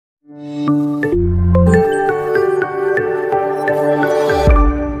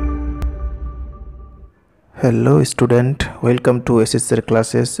Hello student, welcome to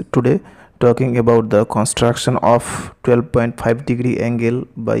shsirclasses. Today talking about the construction of 12.5 degree angle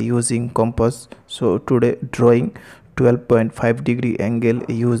by using compass. So today drawing 12.5 degree angle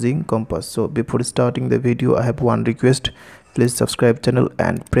using compass. So before starting the video, I have one request. Please subscribe channel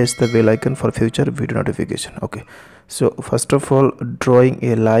and press the bell icon for future video notification. Okay, so first of all, drawing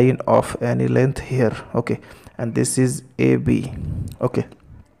a line of any length here. Okay, and this is AB. Okay,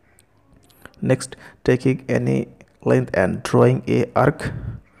 next taking any length and drawing a arc.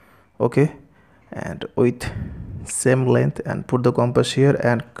 Okay, and with same length and put the compass here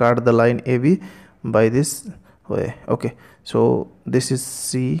and cut the line AB by this way. Okay, so this is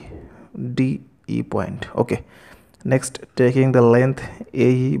CDE point. Okay, next taking the length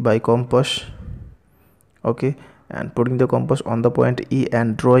AE by compass. Okay, and putting the compass on the point E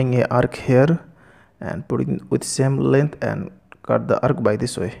and drawing a arc here and putting with same length and cut the arc by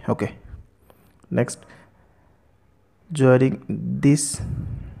this way. Okay, next joining this,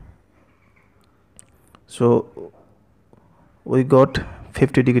 so we got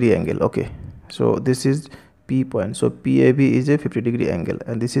 50 degree angle. Okay, so this is P point, so PAB is a 50 degree angle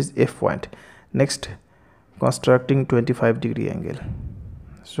and this is F point. Next constructing 25 degree angle,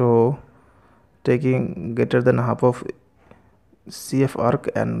 so taking greater than half of CF arc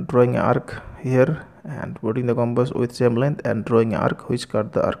and drawing an arc here and putting the compass with same length and drawing an arc which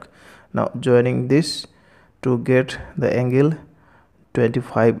cut the arc. Now joining this to get the angle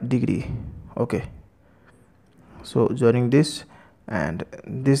 25 degree. Okay, so joining this and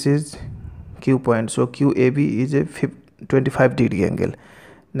this is Q point, so QAB is a 25 degree angle.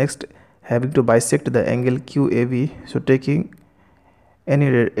 Next having to bisect the angle QAB, so taking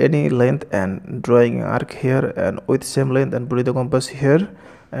any length and drawing an arc here and with same length and putting the compass here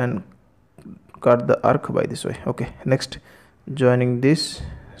and cut the arc by this way. Okay, next joining this,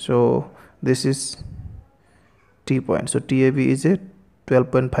 so this is T point, so TAB is a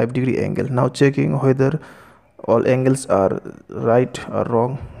 12.5 degree angle. Now checking whether all angles are right or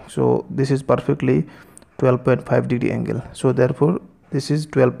wrong, so this is perfectly 12.5 degree angle, so therefore this is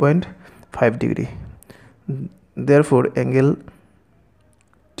 12.5 degree. Therefore angle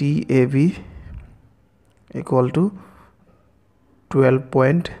TAB equal to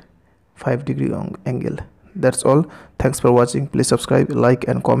 12.5 degree angle. That's all. Thanks for watching. Please subscribe, like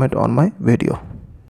and comment on my video.